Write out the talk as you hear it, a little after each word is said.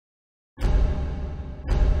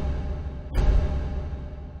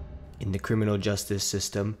In the criminal justice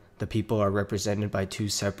system, the people are represented by two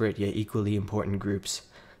separate yet equally important groups: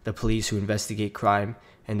 the police who investigate crime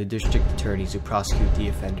and the district attorneys who prosecute the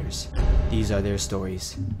offenders. These are their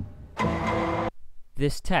stories.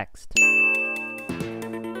 This text.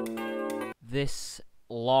 This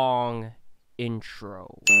long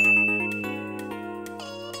intro.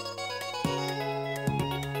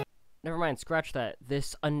 Never mind, scratch that.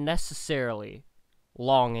 This unnecessarily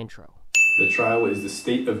long intro. The trial is the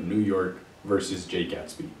state of New York versus Jay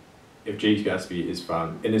Gatsby. If Jay Gatsby is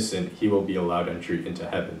found innocent, he will be allowed entry into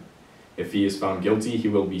heaven. If he is found guilty, he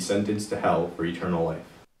will be sentenced to hell for eternal life.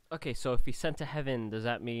 Okay, so if he's sent to heaven, does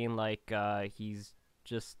that mean, like, he's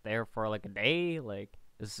just there for, like, a day? Like,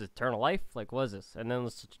 is this eternal life? Like, what is this? And then,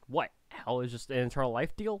 what? Hell is just an eternal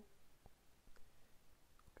life deal?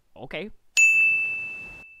 Okay.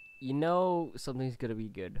 You know something's gonna be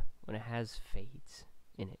good when it has fades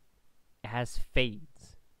in it. It has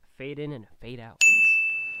fades. Fade in and fade out.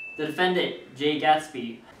 The defendant, Jay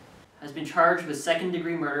Gatsby, has been charged with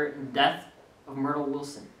second-degree murder and death of Myrtle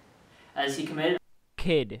Wilson, as he committed...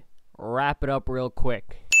 Kid, wrap it up real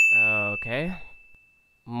quick. Okay.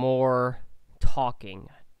 More talking.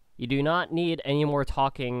 You do not need any more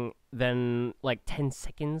talking than, like, 10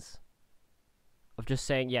 seconds of just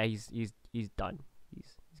saying, yeah, he's done.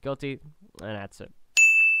 He's guilty, and that's it.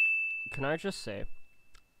 Can I just say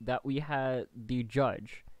that we had the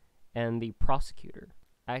judge and the prosecutor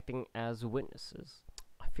acting as witnesses?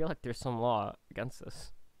 I feel like there's some law against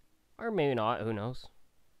this. Or maybe not, who knows?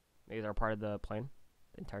 Maybe they're part of the plan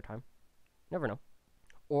the entire time. Never know.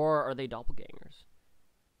 Or are they doppelgangers?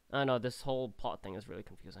 I don't know, this whole plot thing is really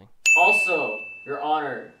confusing. Also, Your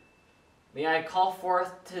Honor, may I call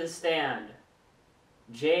forth to the stand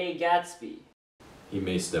Jay Gatsby. He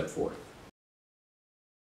may step forth.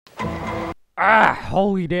 Ah,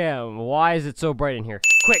 holy damn, why is it so bright in here?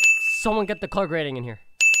 Quick, someone get the color grading in here.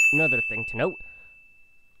 Another thing to note.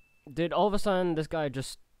 Did all of a sudden this guy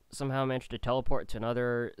just somehow manage to teleport to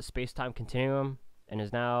another space-time continuum and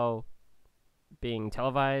is now being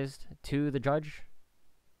televised to the judge?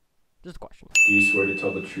 Just a question. Do you swear to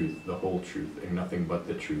tell the truth, the whole truth, and nothing but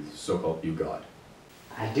the truth, so help you God?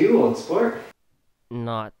 I do, old sport.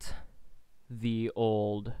 Not the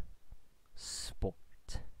old sport.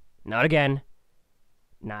 Not again.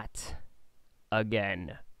 Not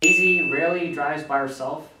again. Daisy rarely drives by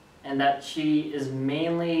herself, and that she is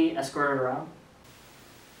mainly escorted around.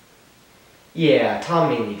 Yeah,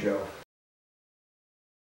 Tom mainly drove.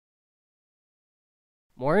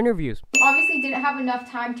 More interviews. Obviously didn't have enough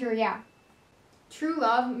time to react. True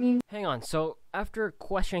love means... Hang on, so after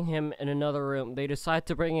questioning him in another room, they decide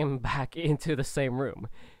to bring him back into the same room.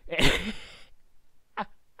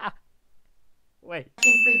 Wait. For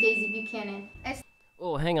Daisy Buchanan.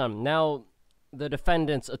 Oh, hang on. Now, the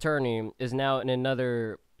defendant's attorney is now in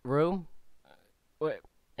another room? Wait,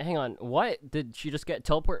 hang on. What? Did she just get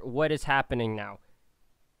teleported? What is happening now?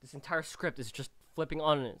 This entire script is just flipping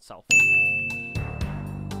on itself.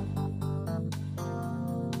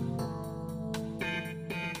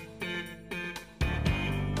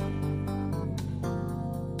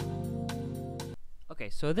 Okay,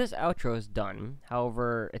 so this outro is done.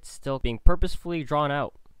 However, it's still being purposefully drawn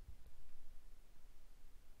out.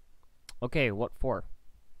 Okay, what for?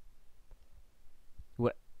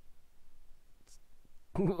 What?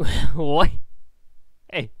 What?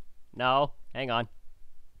 Hey, no, hang on.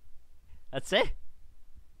 That's it?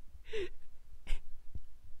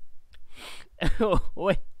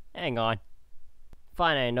 Wait, hang on.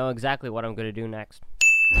 Fine, I know exactly what I'm gonna do next.